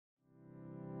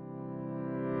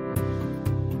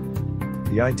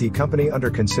The IT company under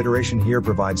consideration here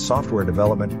provides software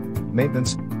development,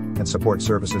 maintenance, and support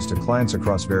services to clients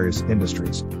across various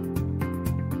industries.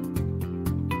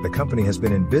 The company has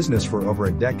been in business for over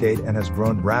a decade and has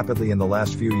grown rapidly in the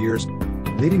last few years,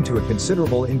 leading to a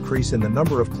considerable increase in the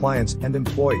number of clients and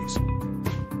employees.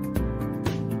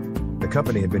 The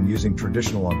company had been using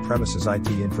traditional on-premises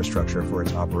IT infrastructure for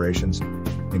its operations,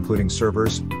 including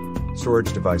servers,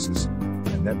 storage devices,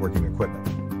 and networking equipment.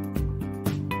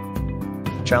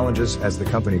 Challenges: as the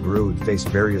company grew, it faced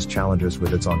various challenges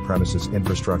with its on-premises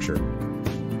infrastructure.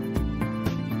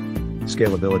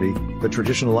 Scalability: the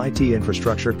traditional IT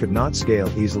infrastructure could not scale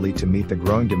easily to meet the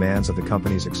growing demands of the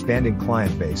company's expanding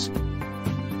client base.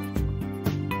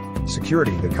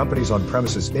 Security: the company's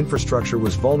on-premises infrastructure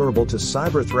was vulnerable to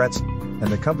cyber threats, and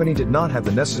the company did not have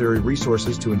the necessary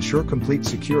resources to ensure complete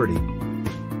security.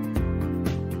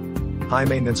 High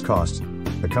maintenance costs: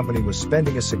 the company was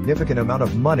spending a significant amount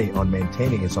of money on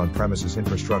maintaining its on-premises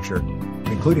infrastructure,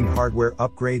 including hardware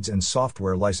upgrades and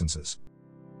software licenses.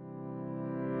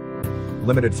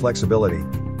 Limited flexibility: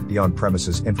 the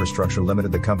on-premises infrastructure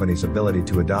limited the company's ability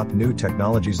to adopt new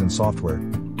technologies and software,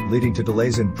 leading to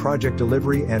delays in project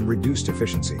delivery and reduced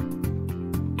efficiency.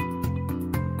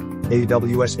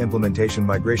 AWS implementation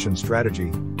migration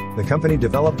strategy: the company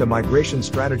developed a migration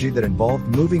strategy that involved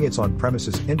moving its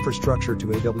on-premises infrastructure to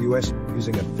AWS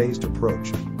using a phased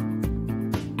approach.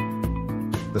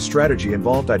 The strategy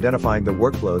involved identifying the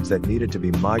workloads that needed to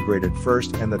be migrated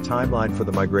first and the timeline for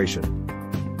the migration.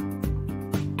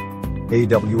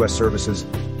 AWS services: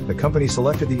 the company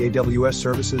selected the AWS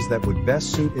services that would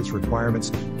best suit its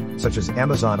requirements, such as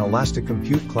Amazon Elastic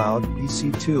Compute Cloud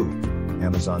 (EC2),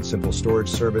 Amazon Simple Storage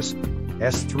Service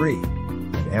 (S3),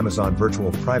 and Amazon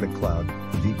Virtual Private Cloud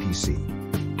 (VPC).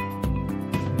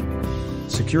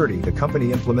 Security: the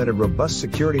company implemented robust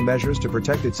security measures to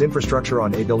protect its infrastructure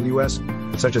on AWS,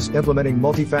 such as implementing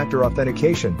multi-factor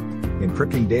authentication,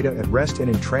 encrypting data at rest and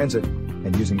in transit,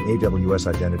 and using AWS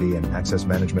Identity and Access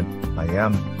Management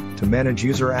 (IAM) to manage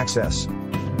user access.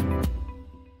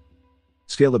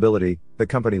 Scalability: the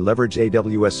company leveraged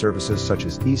AWS services such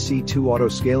as EC2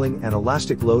 auto-scaling and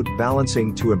elastic load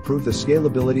balancing to improve the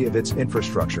scalability of its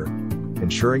infrastructure,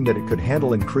 ensuring that it could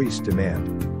handle increased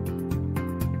demand.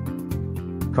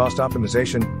 Cost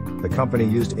optimization: the company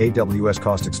used AWS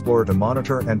Cost Explorer to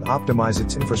monitor and optimize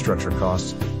its infrastructure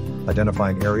costs,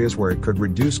 identifying areas where it could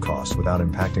reduce costs without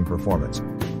impacting performance.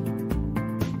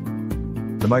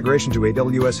 The migration to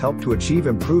AWS helped to achieve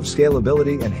improved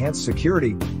scalability, enhanced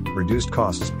security, reduced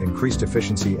costs, increased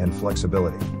efficiency, and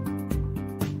flexibility.